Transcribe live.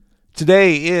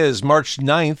Today is March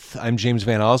 9th. I'm James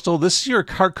Van Osdol. This is your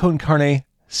Car Con Carne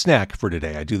snack for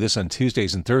today. I do this on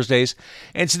Tuesdays and Thursdays.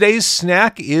 And today's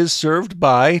snack is served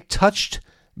by Touched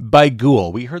by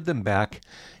Ghoul. We heard them back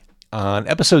on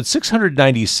episode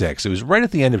 696. It was right at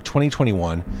the end of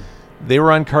 2021. They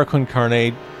were on Car Con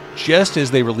Carne just as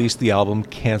they released the album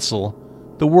Cancel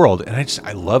the World. And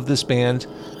I love this band.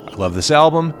 I love this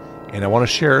album. And I want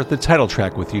to share the title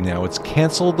track with you now. It's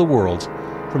Cancel the World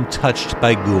from Touched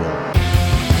by Ghoul.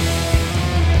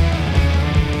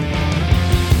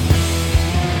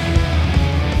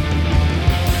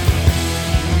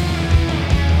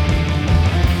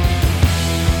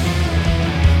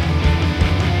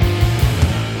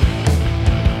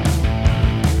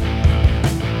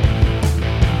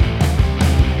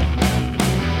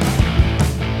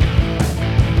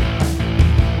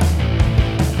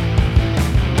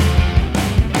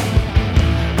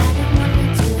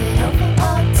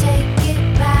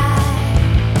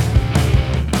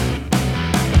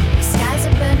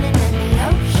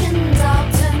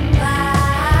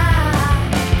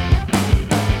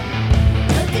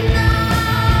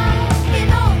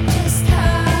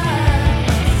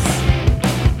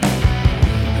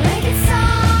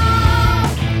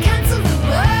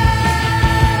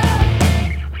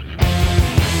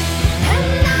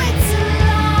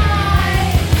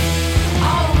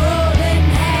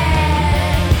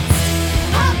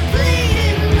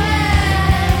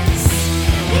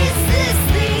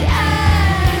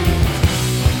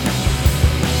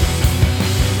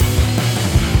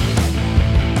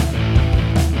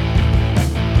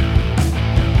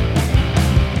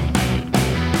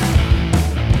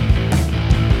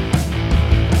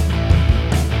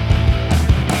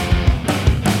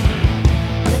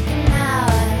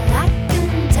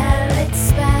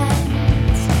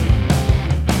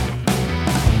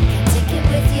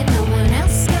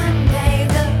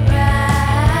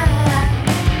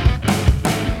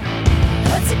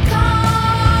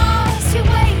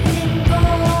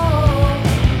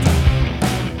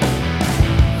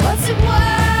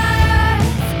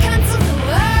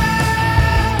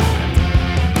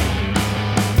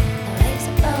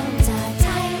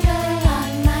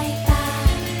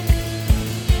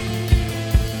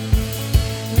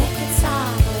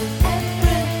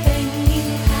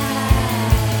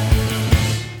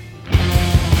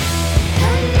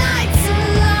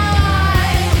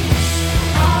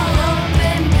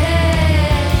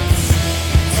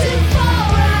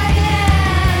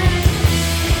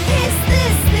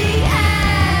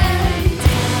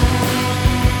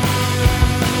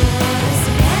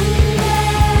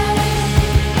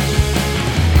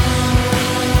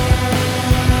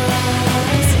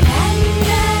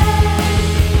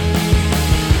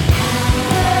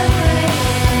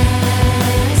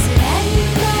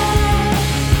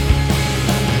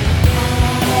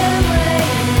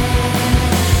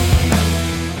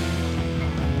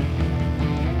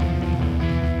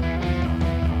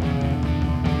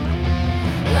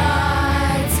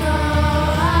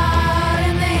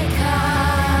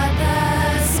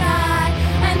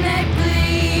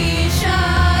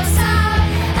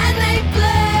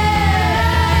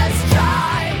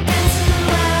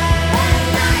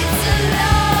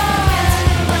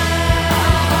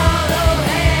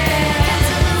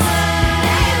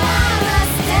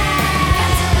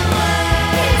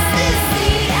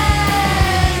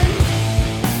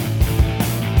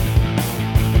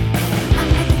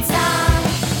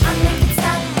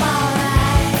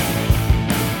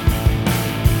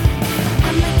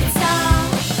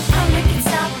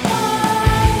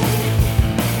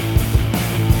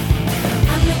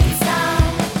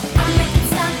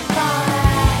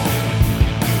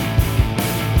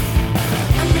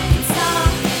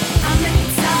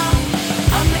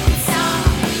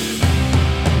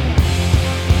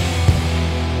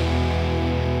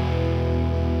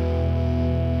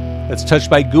 That's Touched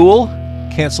by Ghoul,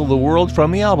 Cancel the World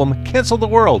from the album Cancel the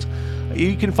World.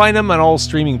 You can find them on all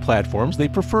streaming platforms. They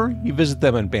prefer you visit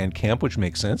them on Bandcamp, which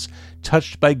makes sense.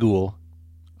 Touched by Ghoul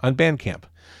on Bandcamp.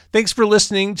 Thanks for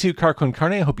listening to Car Con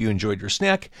Carne. I hope you enjoyed your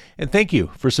snack, and thank you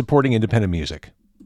for supporting independent music.